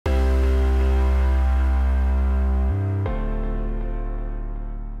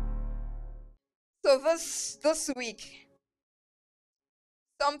So this week,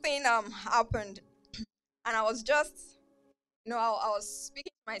 something happened, and I was just, I was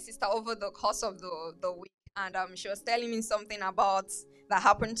speaking to my sister over the course of the week, and she was telling me something about that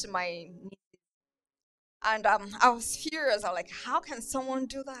happened to my niece, and I was furious. I was like, how can someone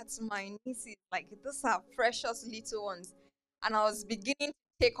do that to my nieces? Like, these are precious little ones, and I was beginning to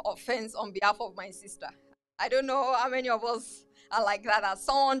take offense on behalf of my sister. I don't know how many of us are like that. That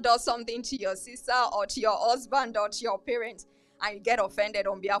someone does something to your sister or to your husband or to your parents, and you get offended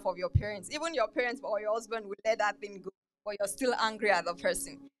on behalf of your parents. Even your parents or your husband will let that thing go, but you're still angry at the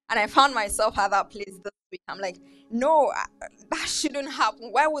person. And I found myself at that place this week. I'm like, no, that shouldn't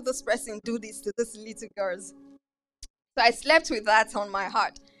happen. Why would this person do this to these little girls? So I slept with that on my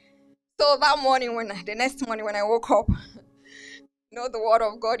heart. So that morning, the next morning when I woke up, the word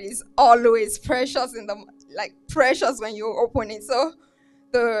of God is always precious like precious when you open it. So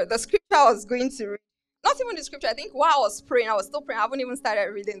the scripture I was going to read, not even the scripture, I think while I was praying, I was still praying. I haven't even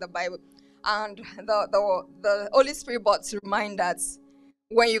started reading the Bible. And the Holy Spirit brought to remind us,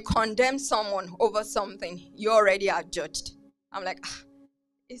 when you condemn someone over something, you already are judged. I'm like,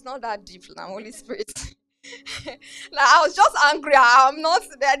 it's not that deep now, Holy Spirit. Like, I was just angry. I'm not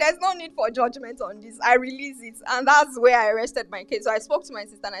there. There's no need for judgment on this. I release it, and that's where I rested my case. So I spoke to my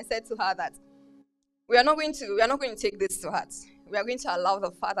sister and I said to her that we are not going to take this to heart. We are going to allow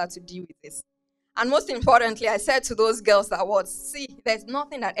the Father to deal with this. And most importantly, I said to those girls that see, there's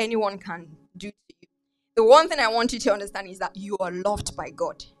nothing that anyone can do to you. The one thing I want you to understand is that you are loved by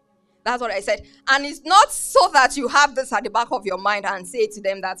God. That's what I said. And it's not so that you have this at the back of your mind and say to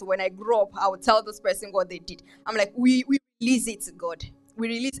them that when I grow up, I will tell this person what they did. I'm like, we release it to God. We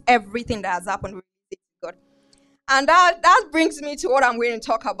release everything that has happened. We release it to God. And that brings me to what I'm going to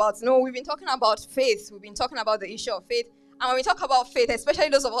talk about. We've been talking about faith. We've been talking about the issue of faith. And when we talk about faith, especially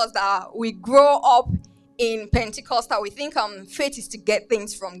those of us that we grow up in Pentecostal, we think faith is to get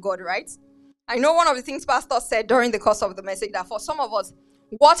things from God, right? I know one of the things Pastor said during the course of the message that for some of us,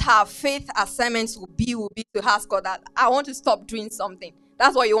 what our faith assignments will be to ask God that I want to stop doing something.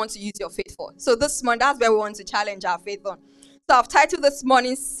 That's what you want to use your faith for. So this morning, that's where we want to challenge our faith on. So I've titled this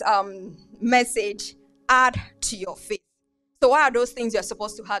morning's message, Add to Your Faith. So what are those things you're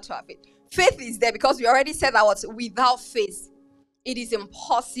supposed to add to our faith? Faith is there because we already said that without faith, it is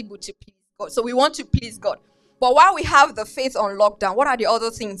impossible to please God. So we want to please God. But while we have the faith on lockdown, what are the other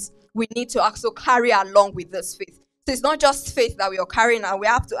things we need to also carry along with this faith? So it's not just faith that we are carrying, and we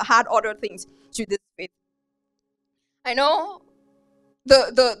have to add other things to this faith. I know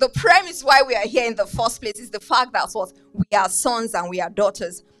the premise why we are here in the first place is the fact that we are sons and we are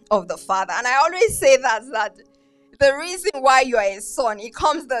daughters of the Father. And I always say that the reason why you are a son,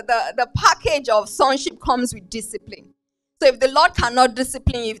 the package of sonship comes with discipline. So if the Lord cannot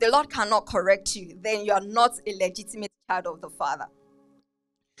discipline you, if the Lord cannot correct you, then you are not a legitimate child of the Father.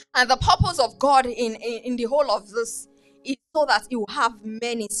 And the purpose of God in the whole of this is so that you have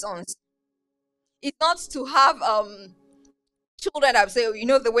many sons. It's not to have children that say,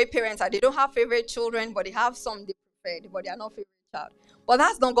 the way parents are, they don't have favorite children, but they have some they prefer, but they are not favorite child. But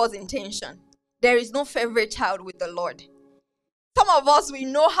that's not God's intention. There is no favorite child with the Lord. Some of us, we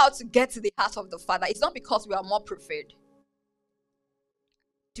know how to get to the heart of the Father. It's not because we are more preferred.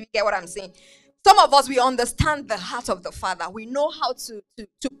 Do you get what I'm saying? Some of us, we understand the heart of the Father. We know how to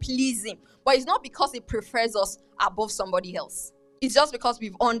please Him. But it's not because He prefers us above somebody else. It's just because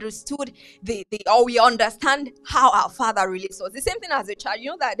we've understood or we understand how our Father relates to us. The same thing as a child.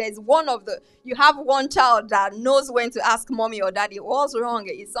 You know that you have one child that knows when to ask mommy or daddy, what's wrong?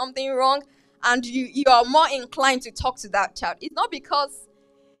 Is something wrong? And you are more inclined to talk to that child. It's not because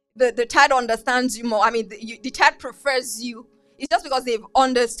the child understands you more. I mean, the child prefers you. It's just because they've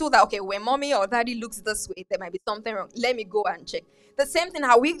understood that, okay, when mommy or daddy looks this way, there might be something wrong. Let me go and check. The same thing,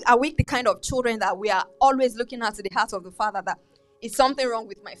 are we the kind of children that we are always looking at the heart of the Father, that is something wrong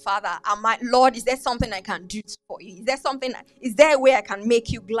with my Father? Lord, is there something I can do for you? Is there a way I can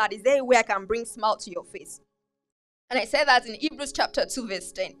make you glad? Is there a way I can bring smile to your face? And I said that in Hebrews chapter 2,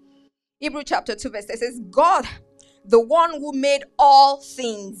 verse 10. Hebrews chapter 2, verse 10 says, God, the one who made all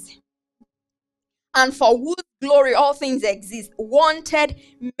things, and for whose glory all things exist, wanted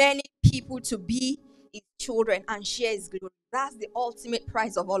many people to be His children and share His glory. That's the ultimate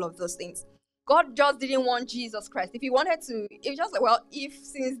prize of all of those things. God just didn't want Jesus Christ. If He wanted to, if just like, well, if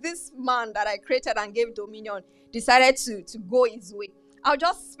since this man that I created and gave dominion decided to go his way, I'll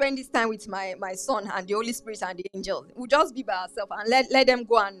just spend this time with my son and the Holy Spirit and the angels. We'll just be by ourselves and let them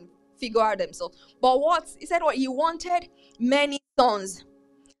go and figure out themselves. But He said He wanted many sons.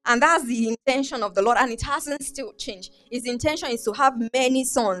 And that's the intention of the Lord, and it hasn't still changed. His intention is to have many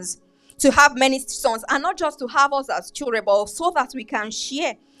sons, to have many sons, and not just to have us as children, but so that we can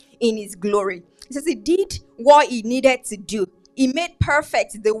share in his glory. He says he did what he needed to do. He made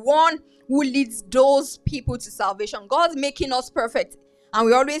perfect the one who leads those people to salvation. God's making us perfect. And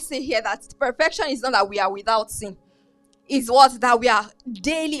we always say here that perfection is not that we are without sin. It's what? That we are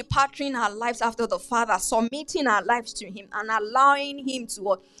daily patterning our lives after the Father, submitting our lives to him and allowing him to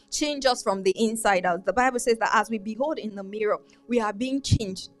what? Change us from the inside out. The Bible says that as we behold in the mirror, we are being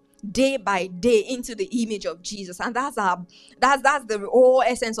changed day by day into the image of Jesus. And that's the whole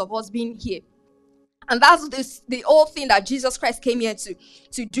essence of us being here. And that's the whole thing that Jesus Christ came here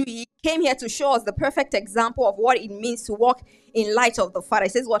to do. He came here to show us the perfect example of what it means to walk in light of the Father. He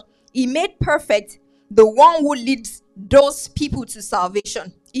says what? He made perfect the one who leads those people to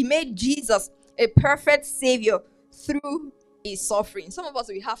salvation. He made Jesus a perfect Savior through his suffering. Some of us,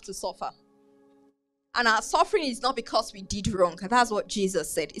 we have to suffer. And our suffering is not because we did wrong. That's what Jesus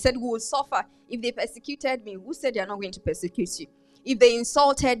said. He said, we will suffer. If they persecuted me, who said they are not going to persecute you? If they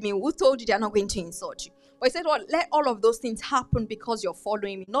insulted me, who told you they are not going to insult you? But he said, well, let all of those things happen because you're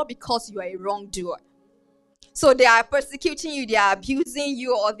following me, not because you are a wrongdoer. So they are persecuting you, they are abusing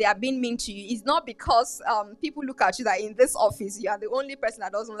you, or they are being mean to you. It's not because people look at you that in this office, you are the only person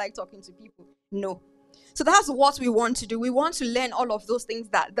that doesn't like talking to people. No. So that's what we want to do. We want to learn all of those things,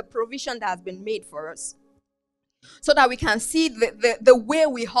 that the provision that has been made for us, so that we can see the way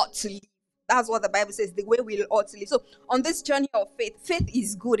we ought to live. That's what the Bible says, the way we ought to live. So on this journey of faith, faith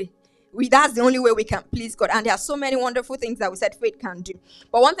is good. That's the only way we can please God. And there are so many wonderful things that we said faith can do.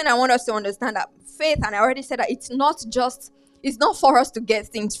 But one thing I want us to understand, that faith, and I already said that it's not for us to get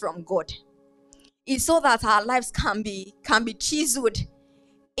things from God. It's so that our lives can be chiseled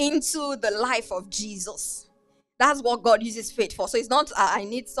into the life of Jesus. That's what God uses faith for. So it's not, I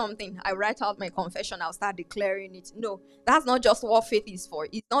need something, I write out my confession, I'll start declaring it. No, that's not just what faith is for.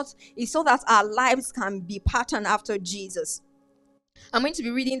 It's so that our lives can be patterned after Jesus. I'm going to be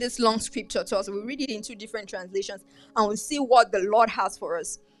reading this long scripture to us. We'll read it in 2 different translations, and we'll see what the Lord has for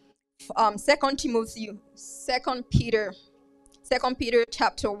us. 2 Peter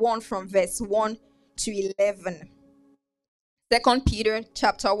chapter 1 from verse 1 to 11. 2 Peter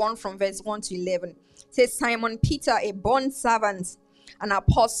chapter 1 from verse 1 to 11. It says, Simon Peter, a bond servant and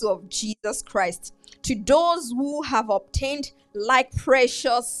apostle of Jesus Christ, to those who have obtained like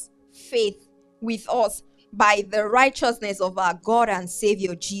precious faith with us by the righteousness of our God and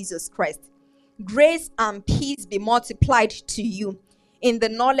Savior Jesus Christ. Grace and peace be multiplied to you in the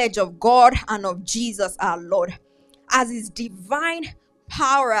knowledge of God and of Jesus our Lord, as his divine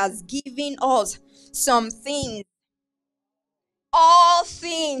power has given us some things, all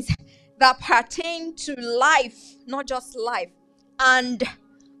things that pertain to life, not just life, and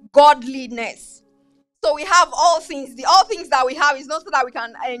godliness. So we have all things. All things that we have is not so that we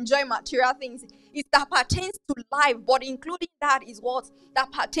can enjoy material things. It that pertains to life, but including that is what?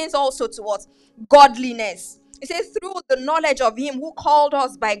 That pertains also to what? Godliness. It says, through the knowledge of him who called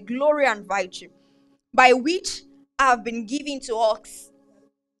us by glory and virtue, by which have been given to us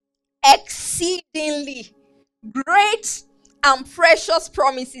exceedingly great and precious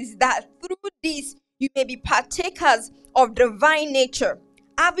promises, that through this you may be partakers of divine nature,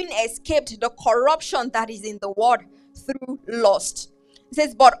 having escaped the corruption that is in the world through lust. It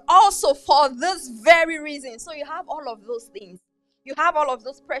says, but also for this very reason. So you have all of those things. You have all of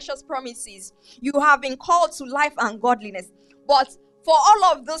those precious promises. You have been called to life and godliness. But for all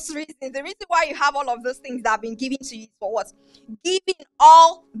of those reasons, the reason why you have all of those things that have been given to you is for what? Giving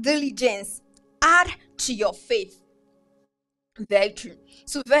all diligence, add to your faith virtue.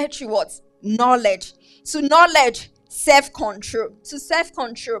 So virtue what? Knowledge. So knowledge, self-control. To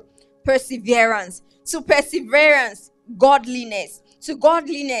self-control, perseverance. To perseverance, godliness. To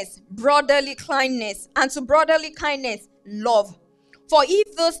godliness, brotherly kindness. And to brotherly kindness, love. For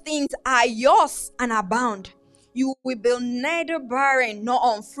if those things are yours and abound, you will be neither barren nor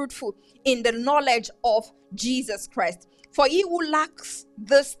unfruitful in the knowledge of Jesus Christ. For he who lacks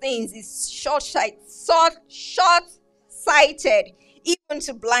these things is short-sighted, even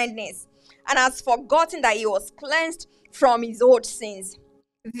to blindness, and has forgotten that he was cleansed from his old sins.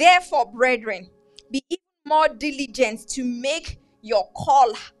 Therefore, brethren, be even more diligent to make your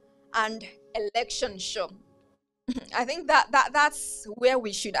call and election sure. I think that's where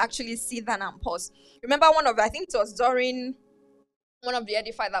we should actually sit down and pause. Remember I think it was during one of the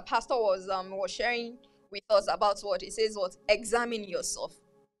edify that pastor was sharing with us about what he says, what? Examine yourself.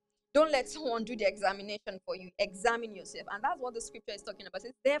 Don't let someone do the examination for you. Examine yourself. And that's what the scripture is talking about. It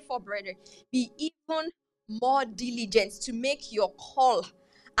says, therefore, brethren, be even more diligent to make your call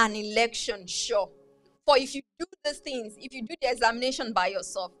and election sure. For if you do these things, if you do the examination by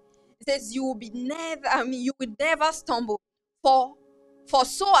yourself, It says you will be never, you will never stumble. For for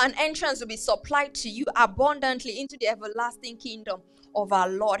so an entrance will be supplied to you abundantly into the everlasting kingdom of our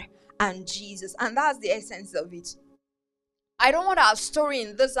Lord and Jesus. And that's the essence of it. I don't want our story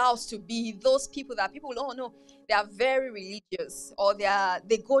in this house to be those people that people don't know they are very religious or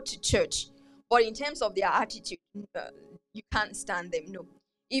they go to church, but in terms of their attitude, you can't stand them. No,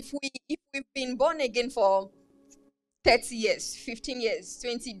 if we've been born again for 30 years, 15 years,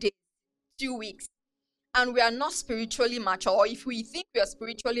 20 days, 2 weeks, and we are not spiritually mature, or if we think we are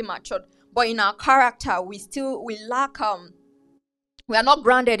spiritually matured, but in our character we lack we are not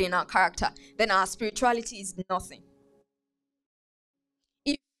grounded in our character, then our spirituality is nothing.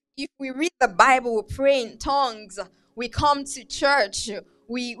 if if we read the Bible, we pray in tongues, we come to church,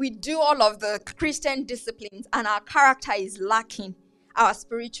 we do all of the Christian disciplines, and our character is lacking, our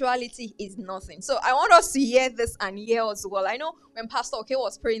spirituality is nothing. So I want us to hear this and hear as well. I know when Pastor Okay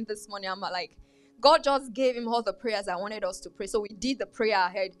was praying this morning, I'm like, God just gave him all the prayers I wanted us to pray. So we did the prayer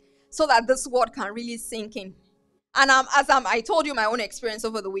ahead so that this word can really sink in. And I told you my own experience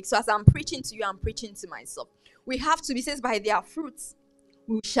over the week. So as I'm preaching to you, I'm preaching to myself. We have to be, says, by their fruits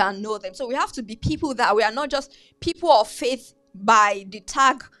we shall know them. So we have to be people that we are not just people of faith by the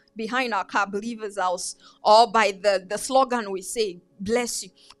tag behind our car, believers house, or by the slogan we say, bless you.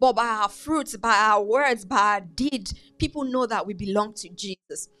 But by our fruits, by our words, by our deed, people know that we belong to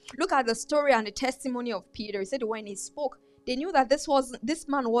Jesus. Look at the story and the testimony of Peter. He said when he spoke, they knew that this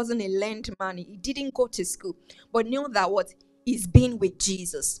man wasn't a learned man. He didn't go to school, but knew that what he's been with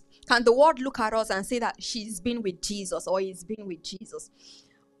Jesus. Can the world look at us and say that she's been with Jesus or he's been with Jesus?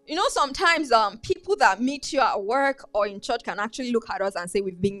 You know, sometimes people that meet you at work or in church can actually look at us and say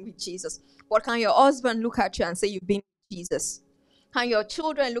we've been with Jesus. But can your husband look at you and say you've been with Jesus? Can your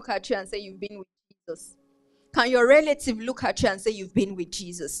children look at you and say you've been with Jesus? Can your relative look at you and say you've been with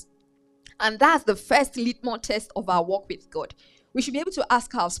Jesus? And that's the first litmus test of our walk with God. We should be able to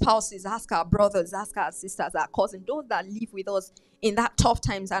ask our spouses, ask our brothers, ask our sisters, our cousins, those that live with us in that tough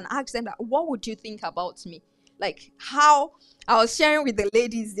times, and ask them that, what would you think about me? Like how I was sharing with the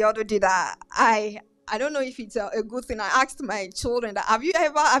ladies the other day that I don't know if it's a good thing. I asked my children that have you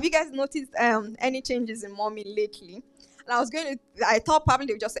guys noticed any changes in mommy lately? And I thought probably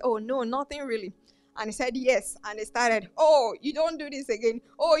they would just say, oh no, nothing really. And he said yes. And they started, oh, you don't do this again.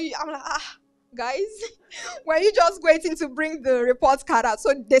 I'm like, guys, were you just waiting to bring the report card out?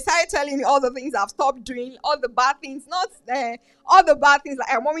 So they started telling me all the things I've stopped doing, all the bad things, not all the bad things.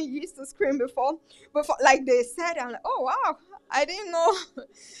 Like, mommy used to scream before, like they said, I'm like, oh, wow, I didn't know.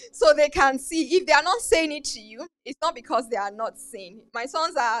 So they can see. If they are not saying it to you, it's not because they are not saying. My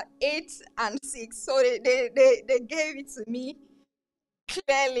sons are 8 and 6, so they gave it to me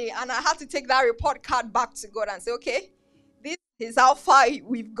clearly, and I had to take that report card back to God and say, okay, this is how far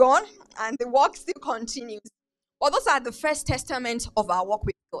we've gone, and the work still continues. But those are the first testament of our work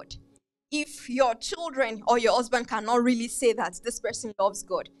with God. If your children or your husband cannot really say that this person loves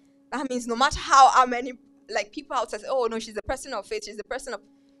God, that means no matter how many like people outside say, oh no, she's a person of faith, she's a person of,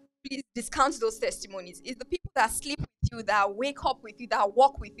 please discount those testimonies. It's the people that sleep with you, that wake up with you, that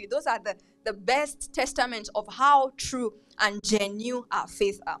walk with you. Those are the best testament of how true and genuine our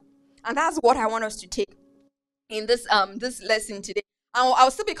faith are. And that's what I want us to take in this lesson today. And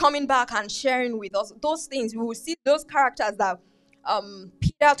I'll still be coming back and sharing with us those things. We will see those characters that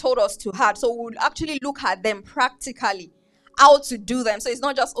Peter told us to have. So we'll actually look at them practically, how to do them. So it's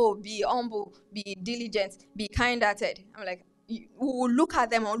not just, oh, be humble, be diligent, be kind-hearted. I'm like, we will look at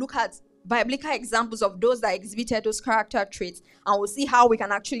them and look at biblical examples of those that exhibited those character traits, and we'll see how we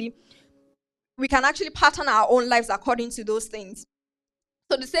can actually pattern our own lives according to those things.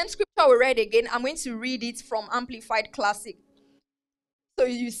 So the same scripture we read again, I'm going to read it from Amplified Classic. So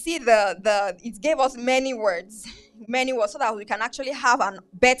you see it gave us many words so that we can actually have a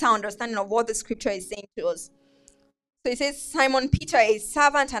better understanding of what the scripture is saying to us. So it says, Simon Peter, a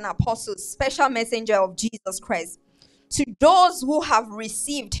servant and apostle, special messenger of Jesus Christ, to those who have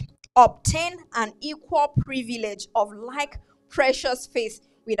received, obtain an equal privilege of like precious faith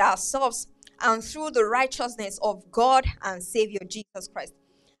with ourselves and through the righteousness of God and Savior Jesus Christ.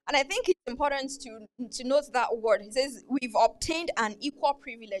 And I think it's important to note that word. It says we've obtained an equal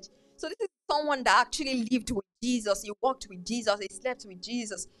privilege. So this is someone that actually lived with Jesus. He walked with Jesus. He slept with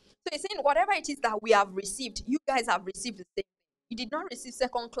Jesus. So he's saying whatever it is that we have received, you guys have received the same. You did not receive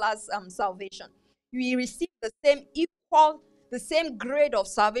second-class salvation. You received the same grade of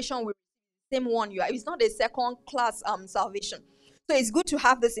salvation with the same one you are. It's not a second-class salvation. So it's good to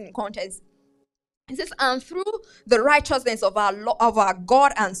have this in context. It says, and through the righteousness of our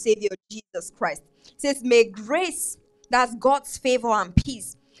God and Savior Jesus Christ. It says, may grace, that's God's favor and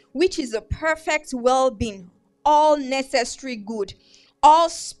peace, which is a perfect well-being, all necessary good, all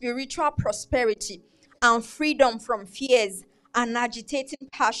spiritual prosperity, and freedom from fears and agitating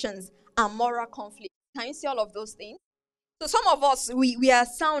passions and moral conflict. Can you see all of those things? So some of us, we are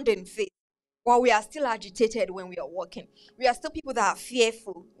sound in faith, while we are still agitated when we are walking. We are still people that are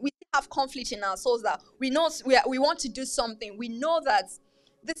fearful. We still have conflict in our souls that we know we want to do something. We know that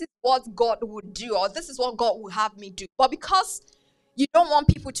this is what God would do, or this is what God will have me do. But because you don't want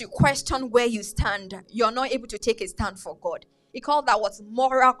people to question where you stand, you're not able to take a stand for God. He called that was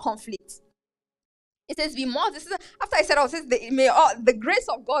moral conflict. It says, be more. This is after I said, it says, the grace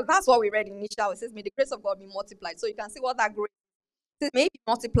of God. That's what we read in initial. It says, may the grace of God be multiplied. So you can see what that grace may be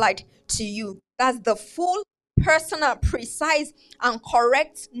multiplied to you. That's the full, personal, precise, and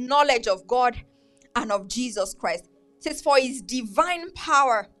correct knowledge of God and of Jesus Christ. It says, for his divine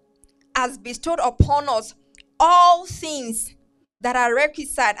power has bestowed upon us all things that are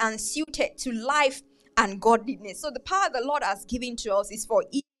requisite and suited to life and godliness. So the power the Lord has given to us is for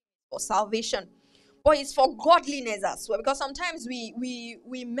healing, for salvation, but it's for godliness as well. Because sometimes we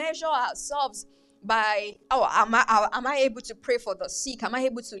measure ourselves by, oh, am I able to pray for the sick? Am I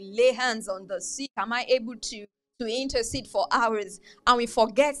able to lay hands on the sick? Am I able to intercede for hours? And we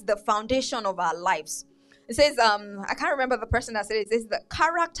forget the foundation of our lives. It says, I can't remember the person that said it. It says, the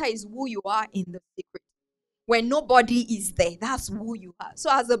character is who you are in the secret. When nobody is there, that's who you are. So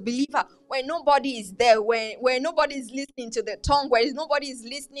as a believer, when nobody is there, when nobody is listening to the tongue, when nobody is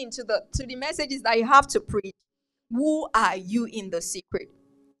listening to the messages that you have to preach, who are you in the secret?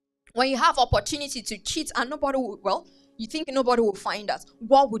 When you have opportunity to cheat and nobody will, well, you think nobody will find us,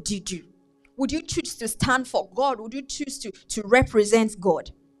 what would you do? Would you choose to stand for God? Would you choose to represent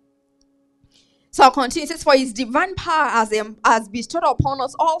God? So I'll continue. It says, for his divine power has bestowed upon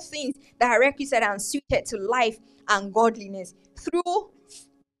us all things that are requisite and suited to life and godliness through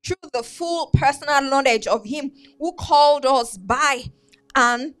the full personal knowledge of him who called us by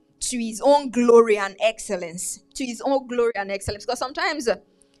and to his own glory and excellence. To his own glory and excellence. Because sometimes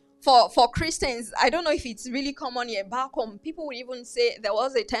for Christians, I don't know if it's really common here back home, people would even say, there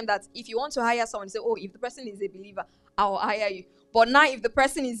was a time that if you want to hire someone, you say, oh, if the person is a believer, I'll hire you. But now if the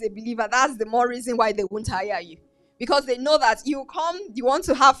person is a believer, that's the more reason why they won't hire you. Because they know that you come, you want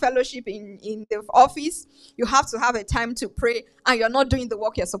to have fellowship in the office, you have to have a time to pray, and you're not doing the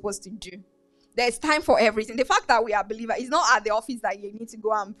work you're supposed to do. There's time for everything. The fact that we are believers is not at the office that you need to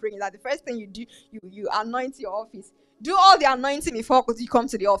go and pray. That the first thing you do, you anoint your office. Do all the anointing before you come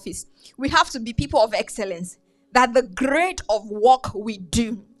to the office. We have to be people of excellence. That the grade of work we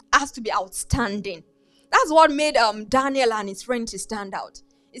do has to be outstanding. That's what made Daniel and his friend to stand out.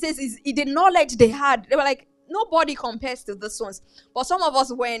 It says the knowledge they had, they were like, nobody compares to this ones. But some of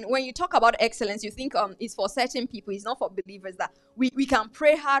us, when you talk about excellence, you think it's for certain people. It's not for believers. That we can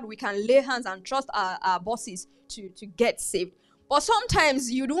pray hard, we can lay hands and trust our bosses to get saved. But sometimes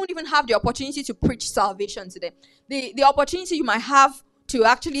you don't even have the opportunity to preach salvation to them. The opportunity you might have to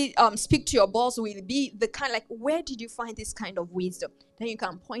actually speak to your boss will be the kind like, where did you find this kind of wisdom? Then you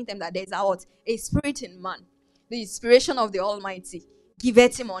can point them that there's a spirit in man. The inspiration of the Almighty.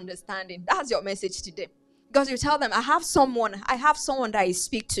 Giveth him understanding. That's your message today. Because you tell them, I have someone that I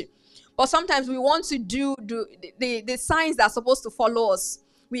speak to. But sometimes we want to do the signs that are supposed to follow us.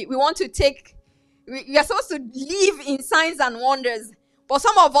 We want to take, we are supposed to live in signs and wonders. But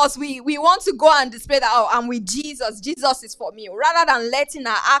some of us, we want to go and display that, oh, I'm with Jesus. Jesus is for me. Rather than letting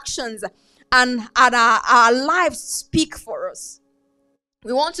our actions and our lives speak for us.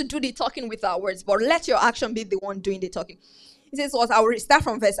 We want to do the talking with our words, but let your action be the one doing the talking. It says, what I will start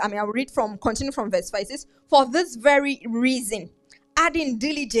from continue from verse 5. It says, for this very reason, adding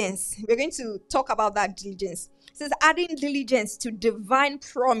diligence. We're going to talk about that diligence. It says, adding diligence to divine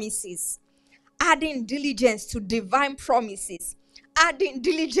promises. Adding diligence to divine promises. Adding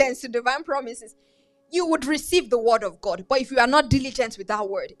diligence to divine promises. You would receive the word of God. But if you are not diligent with that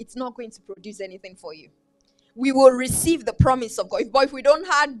word, it's not going to produce anything for you. We will receive the promise of God. But if we don't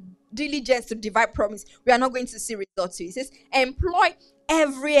have diligence to divine promise, we are not going to see results. It says, employ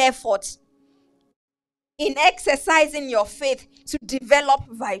every effort in exercising your faith to develop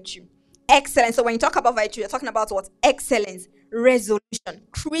virtue. Excellence. So when you talk about virtue, you're talking about what? Excellence, resolution,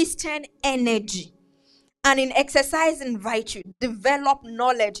 Christian energy. And in exercising virtue, develop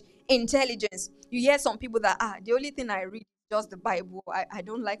knowledge, intelligence. You hear some people that, the only thing I read is just the Bible. I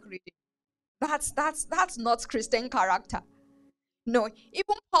don't like reading. That's not Christian character. No.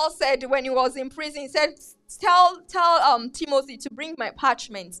 Even Paul said when he was in prison, he said, tell Timothy to bring my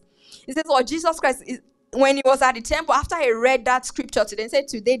parchments. He says, well, Jesus Christ, when he was at the temple, after he read that scripture to them, he said,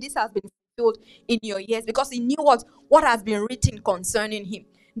 today this has been fulfilled in your ears, because he knew what has been written concerning him.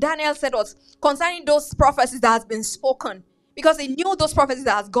 Daniel said what? Concerning those prophecies that has been spoken. Because he knew those prophecies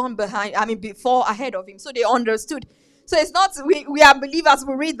that has gone before, ahead of him. So they understood. So it's not, we are believers,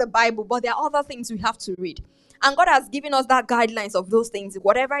 we read the Bible, but there are other things we have to read. And God has given us that guidelines of those things.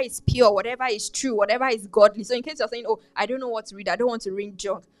 Whatever is pure, whatever is true, whatever is godly. So in case you're saying, oh, I don't know what to read, I don't want to read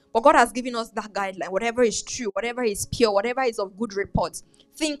junk. But God has given us that guideline. Whatever is true, whatever is pure, whatever is of good report.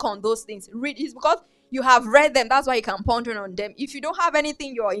 Think on those things. Read. It's because you have read them. That's why you can ponder on them. If you don't have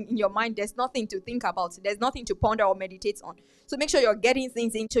anything in your mind, there's nothing to think about. There's nothing to ponder or meditate on. So make sure you're getting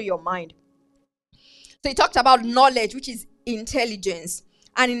things into your mind. So he talked about knowledge, which is intelligence.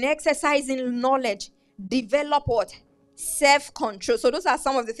 And in exercising knowledge, develop what? Self-control. So those are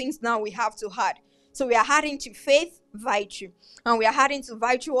some of the things now we have to add. So we are adding to faith, virtue. And we are adding to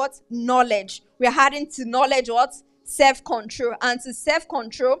virtue what? Knowledge. We are adding to knowledge what? Self-control. And to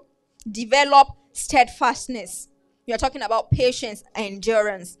self-control, develop steadfastness. We are talking about patience and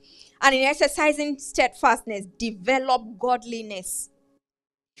endurance. And in exercising steadfastness, develop godliness.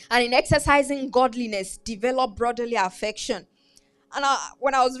 And in exercising godliness, develop brotherly affection. And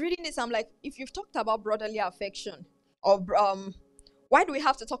when I was reading this, I'm like, if you've talked about brotherly affection, or why do we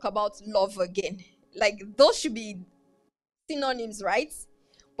have to talk about love again? Like, those should be synonyms, right?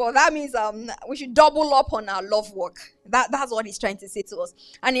 But that means we should double up on our love work. That's what he's trying to say to us.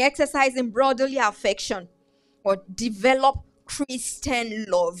 And in exercising brotherly affection, or develop Christian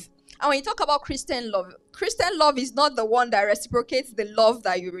love. And when you talk about Christian love is not the one that reciprocates the love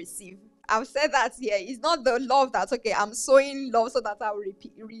that you receive. I've said that here. It's not the love that's okay, I'm sowing love so that I will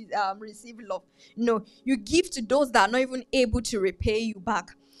receive love. No, you give to those that are not even able to repay you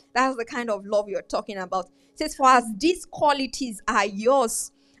back. That's the kind of love you're talking about. It says, for as these qualities are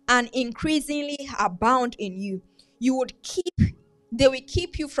yours and increasingly abound in you, they will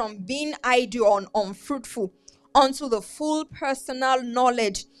keep you from being idle and unfruitful unto the full personal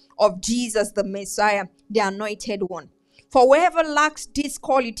knowledge of Jesus the Messiah, the Anointed One. For whoever lacks these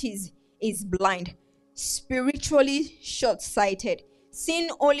qualities is blind, spiritually short-sighted, seeing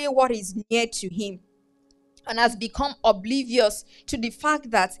only what is near to him, and has become oblivious to the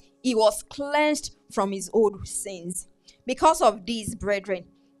fact that he was cleansed from his old sins. Because of these, brethren,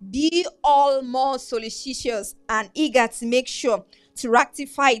 be all more solicitous and eager to make sure, to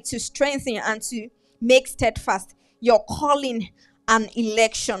rectify, to strengthen, and to make steadfast your calling and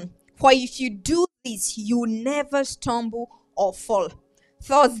election. For if you do this, you never stumble or fall.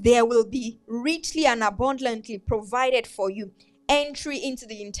 Thus there will be richly and abundantly provided for you entry into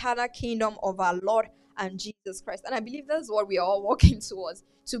the eternal kingdom of our Lord and Jesus Christ. And I believe that's what we are all working towards,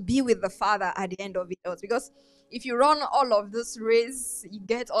 to be with the Father at the end of it all. Because if you run all of this race, you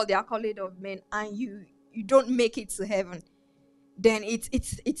get all the accolade of men, and you don't make it to heaven, then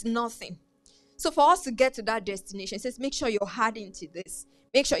it's nothing. So for us to get to that destination, it says make sure you're hard into this.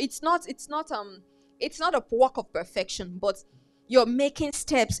 Make sure it's not a work of perfection, but you're making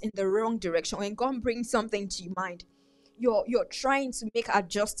steps in the wrong direction. When God brings something to your mind, you're trying to make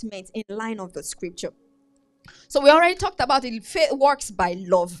adjustments in line of the scripture. So we already talked about it. Faith works by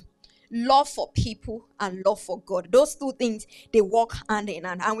love. Love for people and love for God. Those two things, they work hand in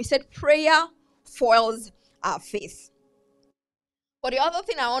hand. And we said prayer foils our faith. But the other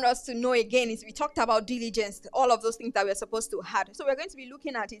thing I want us to know again is we talked about diligence, all of those things that we're supposed to have. So we're going to be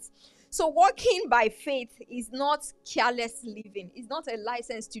looking at it. So walking by faith is not careless living. It's not a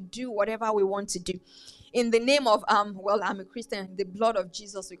license to do whatever we want to do. In the name of, I'm a Christian, the blood of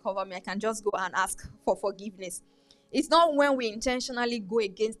Jesus will cover me. I can just go and ask for forgiveness. It's not when we intentionally go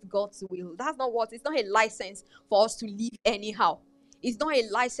against God's will. That's not what, it's not a license for us to live anyhow. It's not a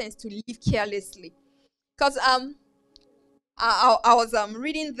license to live carelessly. Because I was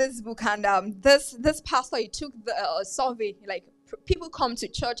reading this book, and this pastor, he took the survey, like people come to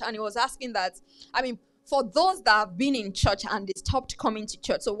church, and he was asking that, for those that have been in church and they stopped coming to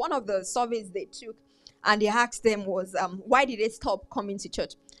church. So one of the surveys they took, and they asked them was, why did they stop coming to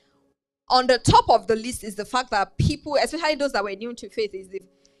church? On the top of the list is the fact that people, especially those that were new to faith,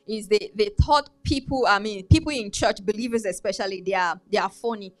 they thought people in church, believers especially, they are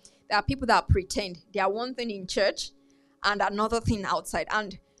phony. There are people that pretend. They are one thing in church and another thing outside.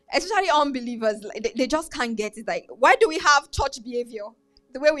 And especially unbelievers, they just can't get it. Like, why do we have church behavior?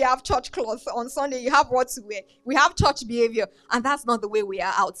 The way we have church clothes on Sunday, you have what to wear. We have church behavior, and that's not the way we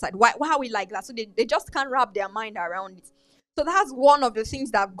are outside. Why are we like that? So they just can't wrap their mind around it. So that's one of the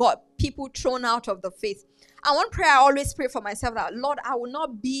things that got people thrown out of the faith. And one prayer I always pray for myself, that, Lord, I will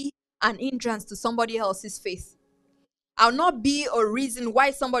not be an hindrance to somebody else's faith. I'll not be a reason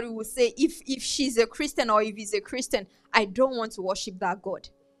why somebody will say, if she's a Christian or if he's a Christian, I don't want to worship that God.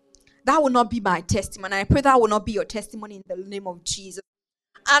 That will not be my testimony. I pray that will not be your testimony in the name of Jesus.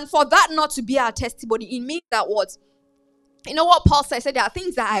 And for that not to be our testimony, it means that what? You know what Paul said? He said there are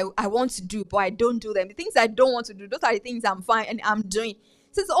things that I want to do, but I don't do them. The things I don't want to do, those are the things I'm fine and I'm doing.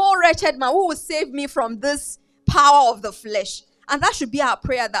 He says, oh, wretched man, who will save me from this power of the flesh? And that should be our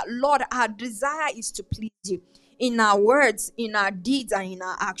prayer, that Lord, our desire is to please you in our words, in our deeds, and in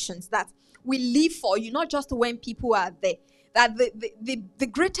our actions. That we live for you, not just when people are there. That the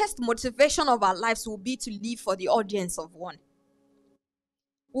greatest motivation of our lives will be to live for the audience of one.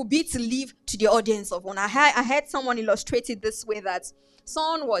 Will be to live to the audience of one. I heard someone illustrate it this way, that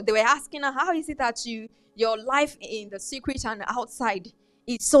they were asking her, how is it that your life in the secret and outside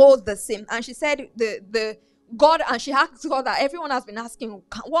is so the same? And she said the God, and she asked God that everyone has been asking,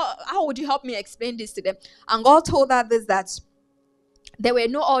 how would you help me explain this to them? And God told her this, that there were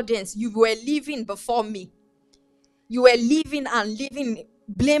no audience. You were living before me. You were living and living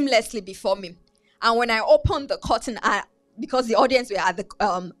blamelessly before me. And when I opened the curtain, because the audience were at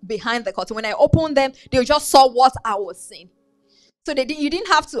the behind the curtain, when I opened them, they just saw what I was saying. So you didn't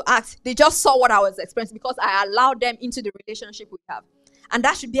have to act. They just saw what I was experiencing, because I allowed them into the relationship we have. And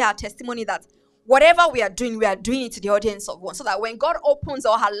that should be our testimony, that whatever we are doing it to the audience of one. So that when God opens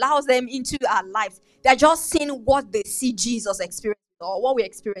or allows them into our lives, they're just seeing what they see Jesus experience, or what we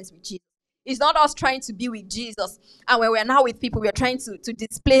experience with Jesus. It's not us trying to be with Jesus, and when we're now with people, we're trying to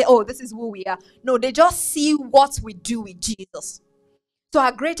display, oh, this is who we are. No, they just see what we do with Jesus. So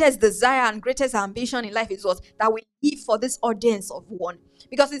our greatest desire and greatest ambition in life is what? That we live for this audience of one.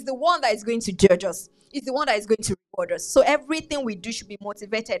 Because it's the one that is going to judge us. It's the one that is going to reward us. So everything we do should be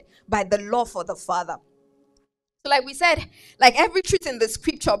motivated by the love for the Father. So like we said, like every truth in the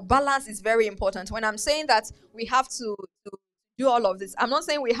scripture, balance is very important. When I'm saying that we have to do all of this, I'm not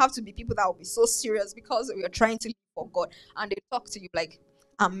saying we have to be people that will be so serious because we are trying to live for God and they talk to you like,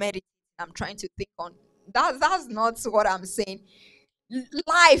 I'm meditating, I'm trying to think on. That's not what I'm saying.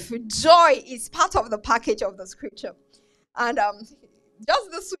 Life, joy is part of the package of the scripture. And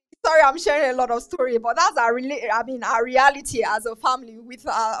just this week, sorry, I'm sharing a lot of story, but that's our reality as a family with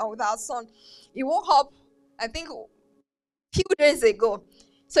our son. He woke up, I think, a few days ago.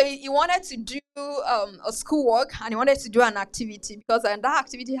 So he wanted to do a schoolwork, and he wanted to do an activity, because that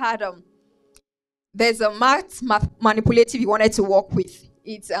activity had there's a math manipulative he wanted to work with.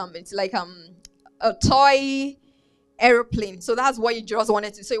 It's like a toy airplane. So that's what he just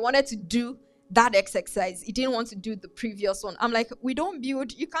wanted to. So he wanted to do that exercise. He didn't want to do the previous one. I'm like, we don't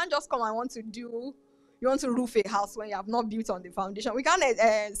build. You can't just come and you want to roof a house when you have not built on the foundation. We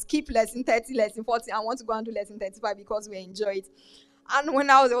can't skip lesson 30, lesson 40, and want to go and do lesson 35 because we enjoy it. And when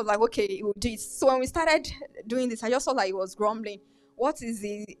I was like, okay, we'll do it. So when we started doing this, I just saw that he was grumbling. What is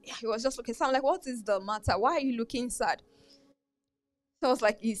it? He was just looking. So I'm like, what is the matter? Why are you looking sad? So I was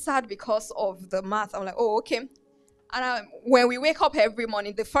like, he's sad because of the math. I'm like, oh, okay. And when we wake up every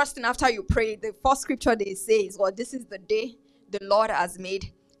morning, the first thing after you pray, the first scripture they say is, well, this is the day the Lord has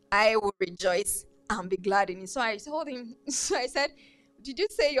made. I will rejoice and be glad in it. So I told him, so I said, did you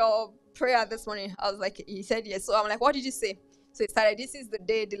say your prayer this morning? I was like, he said yes. So I'm like, what did you say? So he started, this is the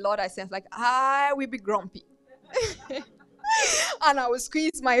day the Lord has sent. Like, I will be grumpy. And I would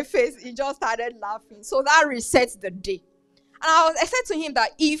squeeze my face. He just started laughing. So that resets the day. And I said to him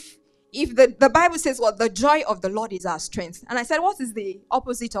that if the Bible says, well, the joy of the Lord is our strength. And I said, what is the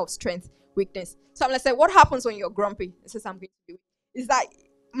opposite of strength? Weakness. So I'm like, what happens when you're grumpy? He says, I'm going to do it. It's that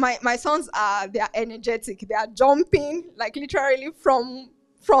my sons they are energetic. They are jumping, like literally from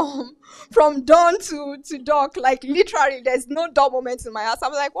dawn to dark. Like literally, there's no dull moment in my house.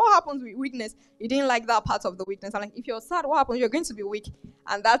 I'm like, what happens with weakness? He didn't like that part of the weakness. I'm like, if you're sad, what happens? You're going to be weak.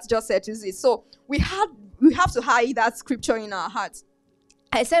 And that's just settles it. So we have to hide that scripture in our hearts.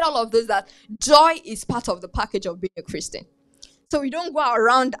 I said all of this, that joy is part of the package of being a Christian. So we don't go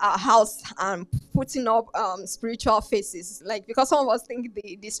around our house and putting up spiritual faces. Like, because some of us think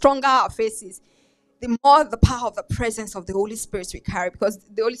the stronger our faces, the more the power of the presence of the Holy Spirit we carry. Because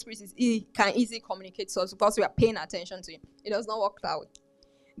the Holy Spirit can easily communicate to us because we are paying attention to Him. It does not work that way.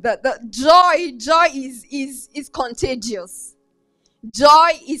 The joy is contagious. Joy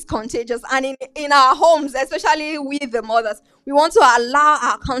is contagious. And in our homes, especially with the mothers, we want to allow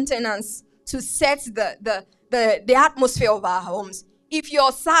our countenance to set the atmosphere of our homes. If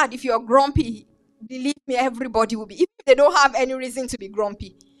you're sad, if you're grumpy, believe me, everybody will be. If they don't have any reason to be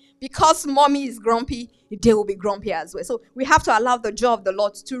grumpy, because mommy is grumpy, they will be grumpy as well. So we have to allow the joy of the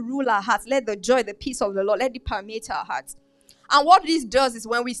Lord to rule our hearts. Let the joy, the peace of the Lord, let it permeate our hearts. And what this does is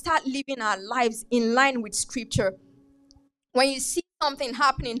when we start living our lives in line with Scripture, when you see something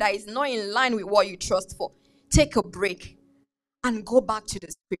happening that is not in line with what you trust for, take a break and go back to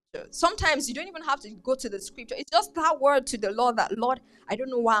the scripture. Sometimes you don't even have to go to the scripture. It's just that word to the Lord, that Lord, I don't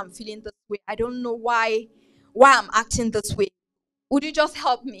know why I'm feeling this way. I don't know why I'm acting this way. Would you just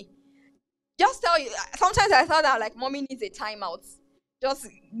help me? Just tell you. Sometimes I thought that like mommy needs a timeout. Just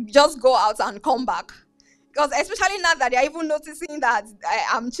just go out and come back. Because especially now that they're even noticing that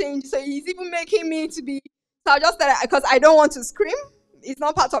I'm changed, so he's even making me to be. So I just said because I don't want to scream. It's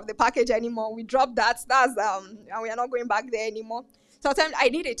not part of the package anymore. We dropped that. That's and we are not going back there anymore. So sometimes I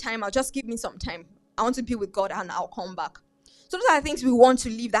need a time. I'll just give me some time. I want to be with God and I'll come back. So those are the things we want to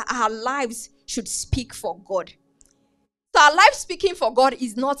live, that our lives should speak for God. So our life speaking for God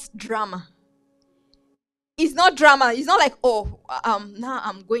is not drama. It's not drama. It's not like, oh, now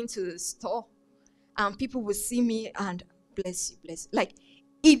I'm going to the store and people will see me and bless you, bless you. Like,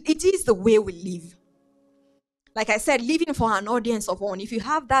 it is the way we live. Like I said, living for an audience of one. If you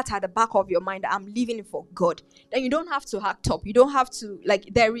have that at the back of your mind, I'm living for God, then you don't have to act up. You don't have to,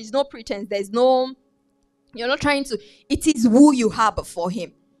 like, there is no pretense. You're not trying to, it is who you are before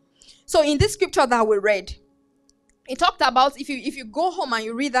Him. So in this scripture that we read, it talked about, if you go home and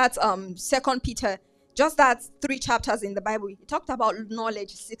you read that 2 Peter, just that 3 chapters in the Bible, it talked about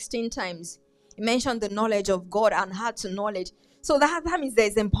knowledge 16 times. It mentioned the knowledge of God and how to knowledge. So that means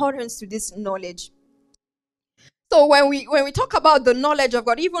there's importance to this knowledge. So when we talk about the knowledge of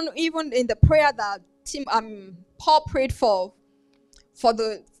God, even in the prayer that Paul prayed for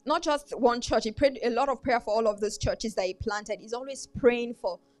the, not just one church, he prayed a lot of prayer for all of those churches that he planted. He's always praying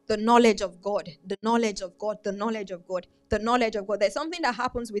for the knowledge of God, the knowledge of God, the knowledge of God, the knowledge of God. There's something that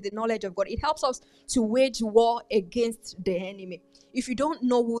happens with the knowledge of God. It helps us to wage war against the enemy. If you don't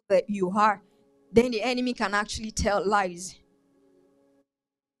know who you are, then the enemy can actually tell lies.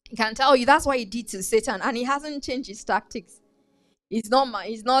 He can tell you. That's what he did to Satan, and he hasn't changed his tactics. He's not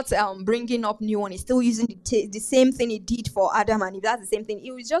bringing up new one. He's still using the same thing he did for Adam and Eve. That's the same thing.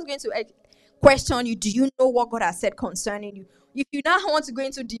 He was just going to question you. Do you know what God has said concerning you? If you now want to go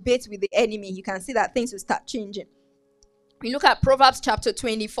into debate with the enemy, you can see that things will start changing. We look at Proverbs chapter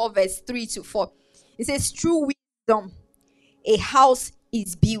 24, verse 3 to 4. It says, through wisdom, a house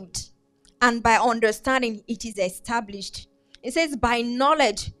is built, and by understanding, it is established. It says, by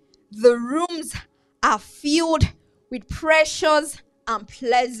knowledge, the rooms are filled with precious and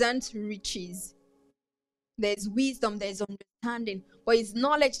pleasant riches. There's wisdom, there's understanding, but it's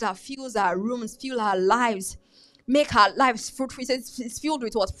knowledge that fills our rooms, fill our lives, make our lives fruitful. It's filled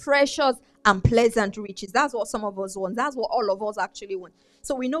with what? Precious and pleasant riches. That's what some of us want. That's what all of us actually want.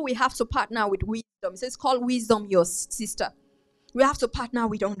 So we know we have to partner with wisdom. It says, call wisdom your sister. We have to partner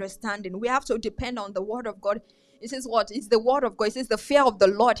with understanding. We have to depend on the word of God. It says what? It's the word of God. It says the fear of the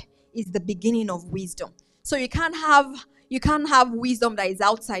Lord is the beginning of wisdom. So you can't have wisdom that is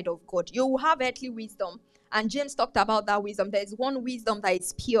outside of God. You will have earthly wisdom. And James talked about that wisdom. There's one wisdom that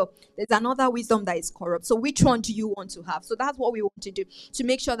is pure. There's another wisdom that is corrupt. So which one do you want to have? So that's what we want to do, to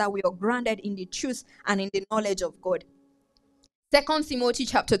make sure that we are grounded in the truth and in the knowledge of God. 2 Timothy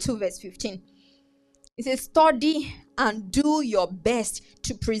chapter 2, verse 15. It says, study and do your best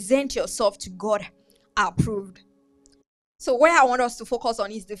to present yourself to God approved. So where I want us to focus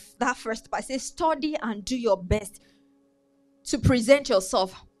on is that first part. It says, study and do your best to present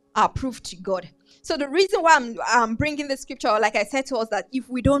yourself approved to God. So the reason why I'm bringing the scripture, like I said to us, that if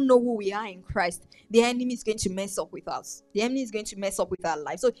we don't know who we are in Christ, the enemy is going to mess up with us. The enemy is going to mess up with our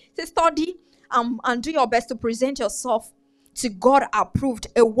life. So it says, study and do your best to present yourself to God approved,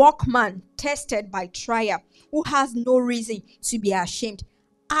 a workman tested by trial, who has no reason to be ashamed,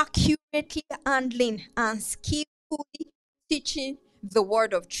 accurately handling and skillfully teaching the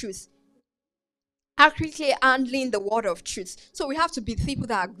word of truth. Accurately handling the word of truth. So we have to be people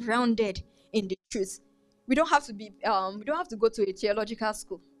that are grounded in the truth. We don't have to go to a theological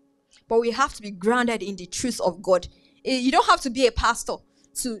school, but we have to be grounded in the truth of God. You don't have to be a pastor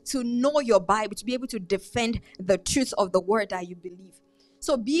to know your Bible, to be able to defend the truth of the word that you believe.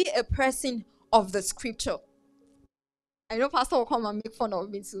 So be a person of the scripture. I know pastor will come and make fun of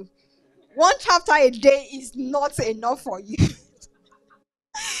me too. One chapter a day is not enough for you.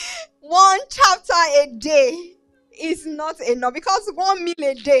 One chapter a day is not enough, because 1 meal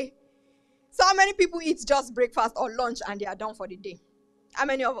a day. So how many people eat just breakfast or lunch and they are done for the day? How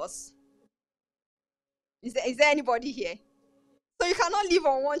many of us? Is there anybody here? So you cannot live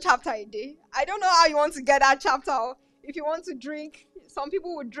on one chapter a day. I don't know how you want to get that chapter. If you want to drink, some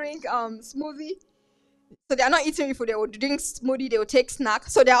people would drink smoothie. So they are not eating food. They would drink smoothie. They will take snack.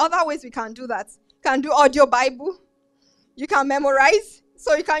 So there are other ways we can do that. You can do audio Bible. You can memorize.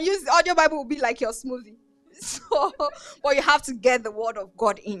 So you can use audio Bible, will be like your smoothie. So, but you have to get the word of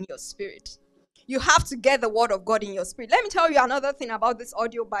God in your spirit. you have to get the word of God in your spirit. Let me tell you another thing about this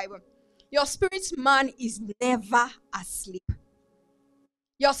audio Bible. Your spirit man is never asleep.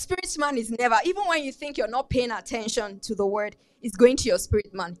 Your spirit man is never, even when you think you're not paying attention to the word, it's going to your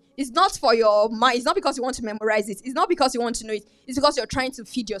spirit man. It's not for your mind. It's not because you want to memorize it. It's not because you want to know it. It's because you're trying to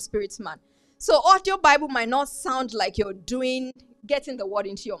feed your spirit man. So audio Bible might not sound like you're getting the word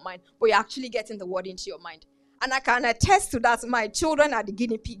into your mind, but you're actually getting the word into your mind. And I can attest to that. My children are the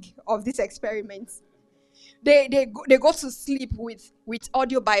guinea pig of this experiment. They go to sleep with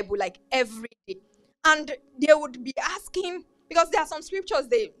audio Bible like every day. And they would be asking, because there are some scriptures,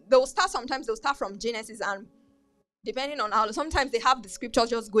 they'll start from Genesis, and depending on how, sometimes they have the scriptures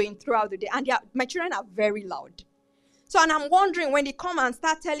just going throughout the day. And my children are very loud. So, and I'm wondering, when they come and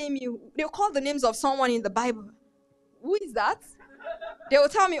start telling me, they'll call the names of someone in the Bible. Who is that? They will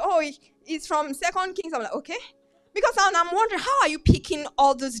tell me, oh, it's from 2 Kings. I'm like, okay. Because I'm wondering, how are you picking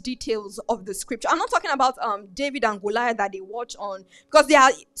all those details of the scripture? I'm not talking about David and Goliath that they watch on, because there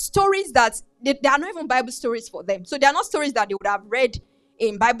are stories that, they are not even Bible stories for them. So they are not stories that they would have read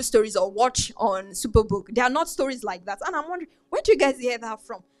in Bible stories or watch on Superbook. They are not stories like that. And I'm wondering, where do you guys hear that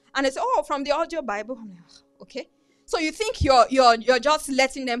from? And they say, oh, from the audio Bible. I'm like, okay. So you think you're just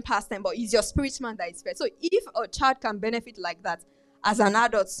letting them pass them, but it's your spirit man that is fair. So if a child can benefit like that as an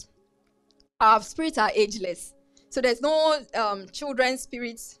adult, our spirits are ageless. So there's no children's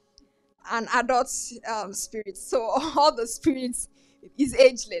spirits and adult spirits. So all the spirits is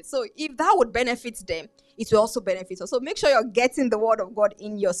ageless. So if that would benefit them, it will also benefit us. So make sure you're getting the word of God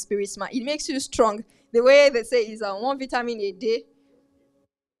in your spirit, man. It makes you strong. The way they say is 1 vitamin a day.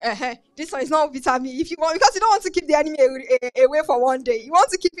 This one is not vitamin. If you want, because you don't want to keep the enemy away for one day. You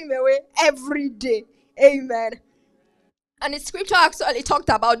want to keep him away every day. Amen. And the scripture actually talked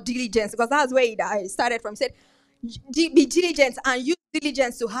about diligence, because that's where it started from. It said, be diligent, and use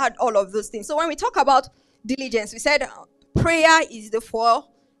diligence to hide all of those things. So when we talk about diligence, we said prayer is the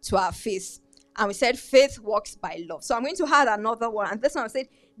fuel to our faith. And we said faith works by love. So I'm going to add another one. And this one I said,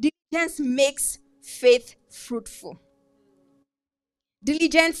 diligence makes faith fruitful.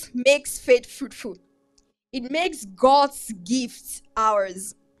 Diligence makes faith fruitful. It makes God's gifts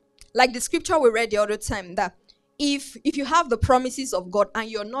ours. Like the scripture we read the other time, that if you have the promises of God and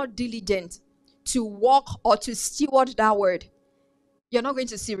you're not diligent to walk or to steward that word, you're not going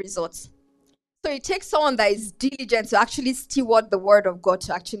to see results. So it takes someone that is diligent to actually steward the word of God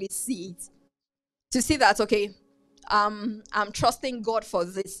to actually see it. To see that, okay, I'm trusting God for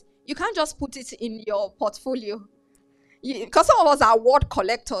this. You can't just put it in your portfolio. Because some of us are word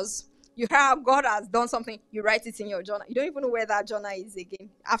collectors. You hear God has done something, you write it in your journal. You don't even know where that journal is again.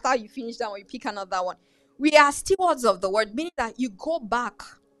 After you finish that one, you pick another one. We are stewards of the word, meaning that you go back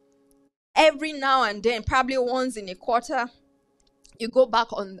every now and then, probably once in a quarter, you go back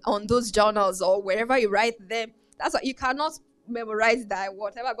on those journals or wherever you write them. That's why you cannot memorize that.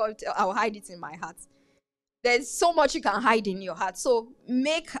 Whatever God, I'll hide it in my heart. There's so much you can hide in your heart. So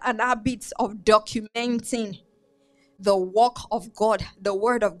make an habit of documenting the work of God, the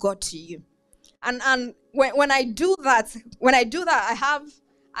word of God to you. And when I do that,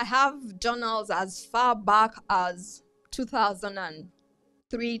 I have journals as far back as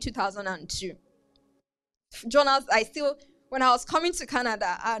 2003, 2002. Journals, when I was coming to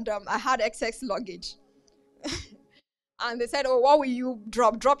Canada, and I had excess luggage. And they said, oh, what will you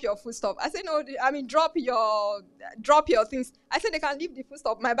drop? Drop your food stuff. I said, no, drop your things. I said, they can leave the food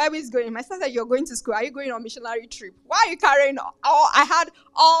stuff. My Bible is going. My sister said, you're going to school. Are you going on missionary trip? Why are you carrying I had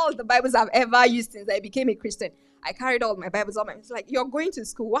all the Bibles I've ever used since I became a Christian. I carried all my Bibles on. It's like, you're going to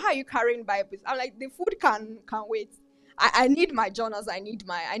school. Why are you carrying Bibles? I'm like, the food can wait. I need my journals. I need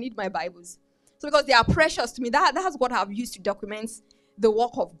my Bibles. So because they are precious to me, that's what I've used to document the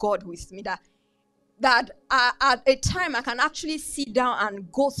work of God with me. That at a time I can actually sit down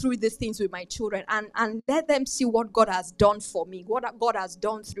and go through these things with my children and let them see what God has done for me, what God has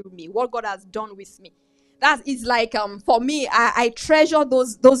done through me, what God has done with me. That is like, for me, I treasure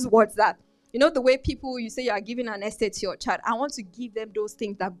those words that, the way people, you say you are giving an estate to your child. I want to give them those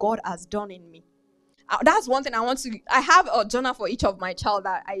things that God has done in me. That's one thing I have a journal for each of my child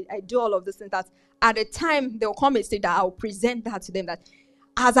that I do all of these things, that at a time they'll come and say that I'll present that to them, that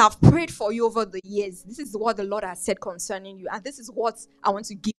as I've prayed for you over the years, this is what the Lord has said concerning you, and this is what I want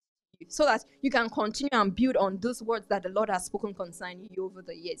to give you, so that you can continue and build on those words that the Lord has spoken concerning you over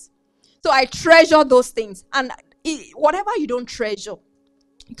the years. So I treasure those things, and whatever you don't treasure,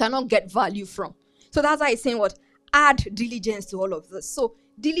 you cannot get value from. So that's why I'm saying add diligence to all of this. So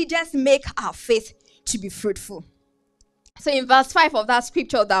diligence make our faith to be fruitful. So in verse 5 of that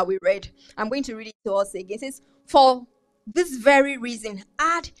scripture that we read, I'm going to read it to us again. It says, for this very reason,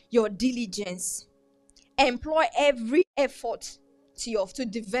 add your diligence. Employ every effort to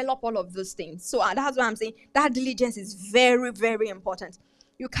develop all of those things. So that's why I'm saying that diligence is very, very important.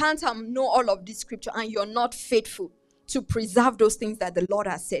 You can't know all of this scripture and you're not faithful to preserve those things that the Lord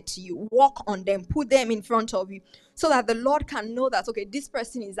has said to you. Work on them, put them in front of you, so that the Lord can know that, okay, this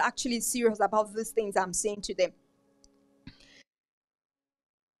person is actually serious about these things I'm saying to them.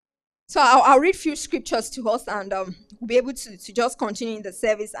 So I'll read few scriptures to us, and we'll be able to just continue in the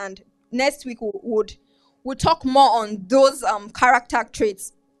service. And next week we'll talk more on those character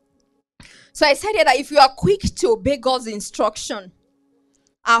traits. So I said here that if you are quick to obey God's instruction,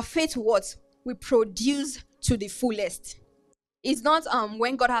 our faith what we produce to the fullest. It's not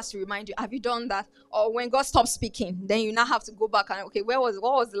when God has to remind you, have you done that? Or when God stops speaking, then you now have to go back and, okay, what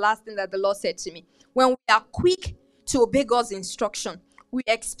was the last thing that the Lord said to me? When we are quick to obey God's instruction, we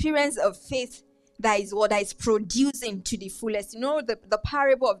experience a faith that is producing to the fullest. You know, the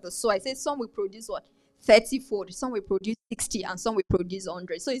parable of the sower, I say some will produce what? 30-fold, some will produce 60, and some will produce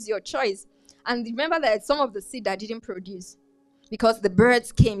 100. So it's your choice. And remember that some of the seed that didn't produce, because the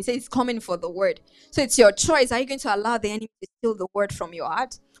birds came. He says it's coming for the word. So it's your choice. Are you going to allow the enemy to steal the word from your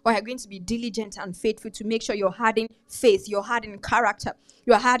heart? Or are you going to be diligent and faithful to make sure you're hiding faith, you're hiding character,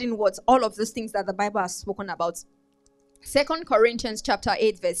 you're hiding what? All of those things that the Bible has spoken about. 2 Corinthians chapter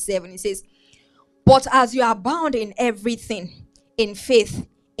 8 verse 7, it says, but as you are bound in everything, in faith,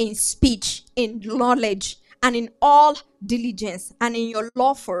 in speech, in knowledge, and in all diligence, and in your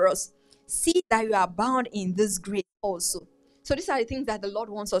love for us, see that you are bound in this grace also. So these are the things that the Lord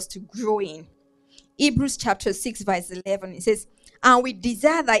wants us to grow in. Hebrews chapter 6 verse 11, it says, and we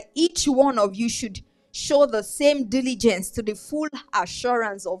desire that each one of you should show the same diligence to the full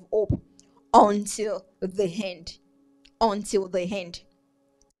assurance of hope until the end. Until the end.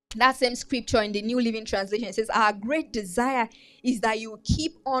 That same scripture in the New Living Translation says, our great desire is that you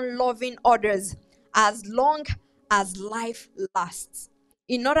keep on loving others as long as life lasts,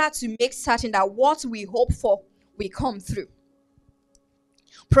 in order to make certain that what we hope for will come through.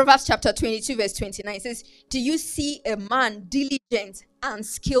 Proverbs chapter 22 verse 29 says, do you see a man diligent and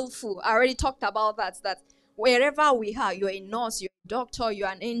skillful? I already talked about that wherever we are, you're a nurse, you're a doctor, you're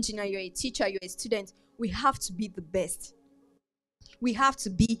an engineer, you're a teacher, you're a student, we have to be the best. We have to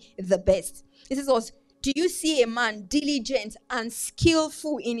be the best. It says, do you see a man diligent and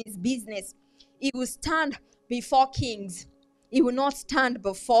skillful in his business? He will stand before kings. He will not stand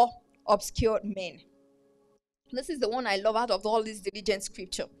before obscure men. This is the one I love out of all these diligent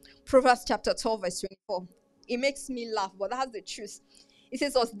scripture. Proverbs chapter 12 verse 24. It makes me laugh, but that's the truth. It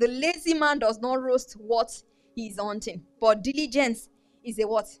says, the lazy man does not roast what he is hunting, but diligence is a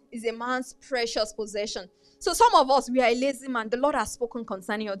what? Is a man's precious possession. So some of us, we are a lazy man. The Lord has spoken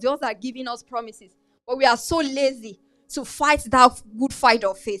concerning us. Those are giving us promises, but we are so lazy to fight that good fight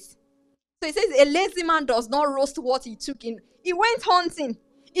of faith. So it says, a lazy man does not roast what he took in. He went hunting.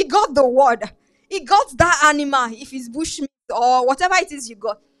 He got the word. He got that animal, if it's bushmeat or whatever it is you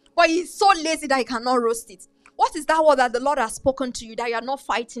got. But he's so lazy that he cannot roast it. What is that word that the Lord has spoken to you that you're not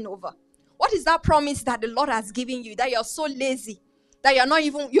fighting over? What is that promise that the Lord has given you that you're so lazy that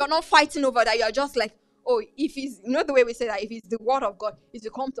you're not fighting over, that you're just like, oh, if it's, you know the way we say that, if it's the word of God, it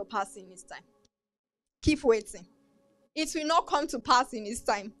will come to pass in his time. Keep waiting. It will not come to pass in his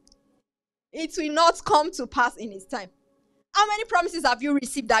time. It will not come to pass in his time. How many promises have you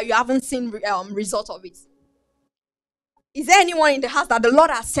received that you haven't seen result of it? Is there anyone in the house that the Lord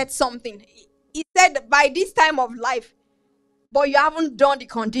has said something? He said by this time of life, but you haven't done the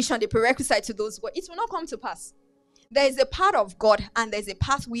condition, the prerequisite to those words. It will not come to pass. There is a part of God and there's a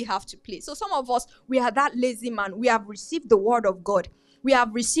part we have to play. So some of us, we are that lazy man. We have received the word of God. We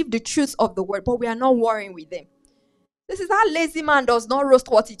have received the truth of the word, but we are not worrying with them. This is how lazy man does not roast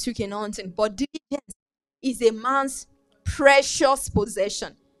what he took in hunting, but diligence is a man's precious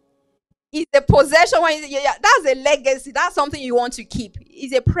possession. It's a possession. That's a legacy. That's something you want to keep.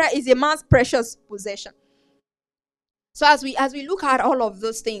 It's a man's precious possession. So as we look at all of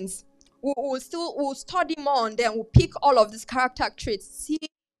those things, we'll study more on them. We'll pick all of these character traits, see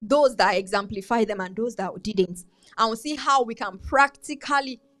those that exemplify them and those that didn't, and we'll see how we can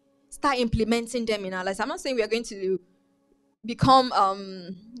practically start implementing them in our lives. I'm not saying we are going to become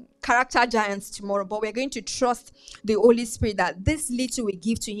character giants tomorrow, but we're going to trust the Holy Spirit that this little we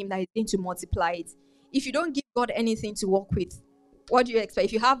give to him, that he's going to multiply it. If you don't give God anything to work with, what do you expect?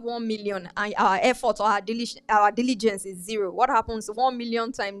 If you have 1 million and our effort or our diligence is 0, what happens? 1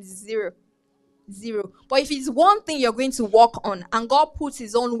 million times 0? 0. But if it's one thing you're going to work on and God puts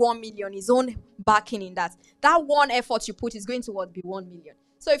his own 1 million, his own backing in that one effort you put is going to be 1 million.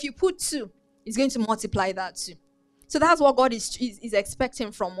 So if you put 2, it's going to multiply that 2. So that's what God is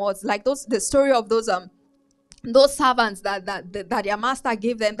expecting from us. Like the story of those servants that their master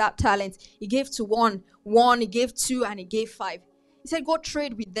gave them that talent. He gave to one, he gave two, and he gave five. He said, go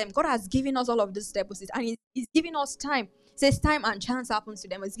trade with them. God has given us all of these deposits, and he's giving us time. He says time and chance happens to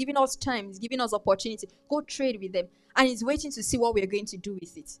them. He's giving us time. He's giving us opportunity. Go trade with them. And he's waiting to see what we're going to do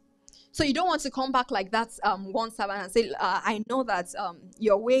with it. So you don't want to come back like that one servant and say, I know that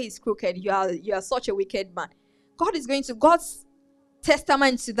your way is crooked. You are such a wicked man. God's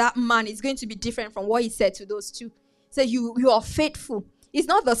testament to that man is going to be different from what he said to those two. Say, you are faithful. It's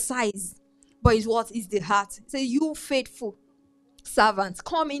not the size, but it's what is the heart. Say, you faithful servants,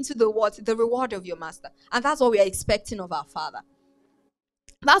 come into the reward of your master. And that's what we are expecting of our Father.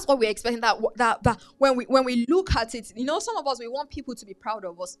 That's what we're expecting, that when we look at it, some of us, we want people to be proud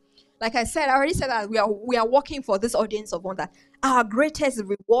of us. Like I already said that we are working for this audience of one, that our greatest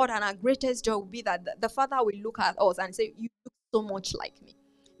reward and our greatest joy will be that the Father will look at us and say, you look so much like me.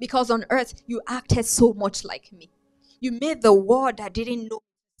 Because on earth, you acted so much like me. You made the world that didn't know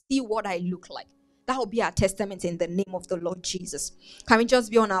see what I look like. That will be our testament in the name of the Lord Jesus. Can we just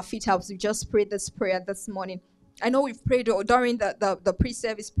be on our feet as we just prayed this prayer this morning? I know we've prayed during the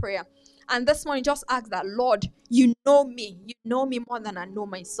pre-service prayer. And this morning, just ask that, Lord, you know me. You know me more than I know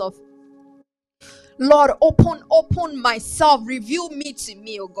myself. Lord, open myself. Reveal me to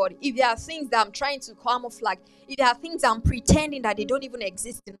me, oh God. If there are things that I'm trying to camouflage, if there are things I'm pretending that they don't even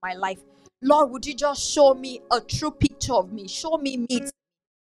exist in my life, Lord, would you just show me a true picture of me? Show me me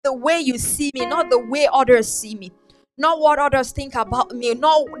the way you see me, not the way others see me. Not what others think about me,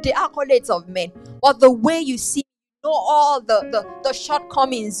 not the accolades of men, but the way you see me. You know all the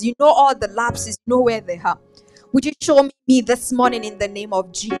shortcomings, you know all the lapses, you know where they are. Would you show me this morning in the name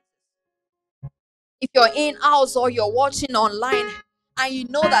of Jesus? If you're in house or you're watching online and you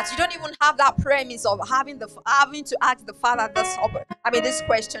know that you don't even have that premise of having to ask the Father this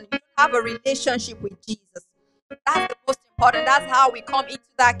question, you have a relationship with Jesus. That's the most important. That's how we come into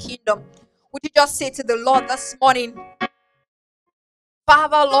that kingdom. Would you just say to the Lord this morning,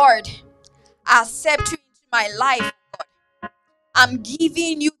 Father, Lord, I accept you into my life, God. I'm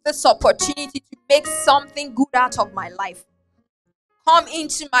giving you this opportunity to make something good out of my life. Come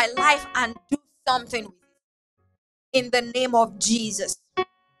into my life and do something with it. In the name of Jesus.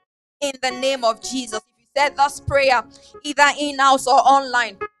 In the name of Jesus. If you said this prayer, either in-house or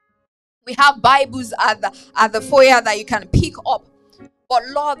online, we have Bibles at the foyer that you can pick up. But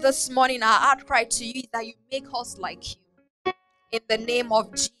Lord, this morning our outcry to you is that you make us like you. In the name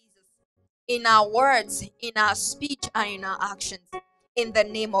of Jesus. In our words, in our speech, and in our actions. In the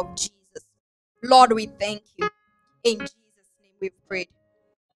name of Jesus. Lord, we thank you. In Jesus' name we've prayed.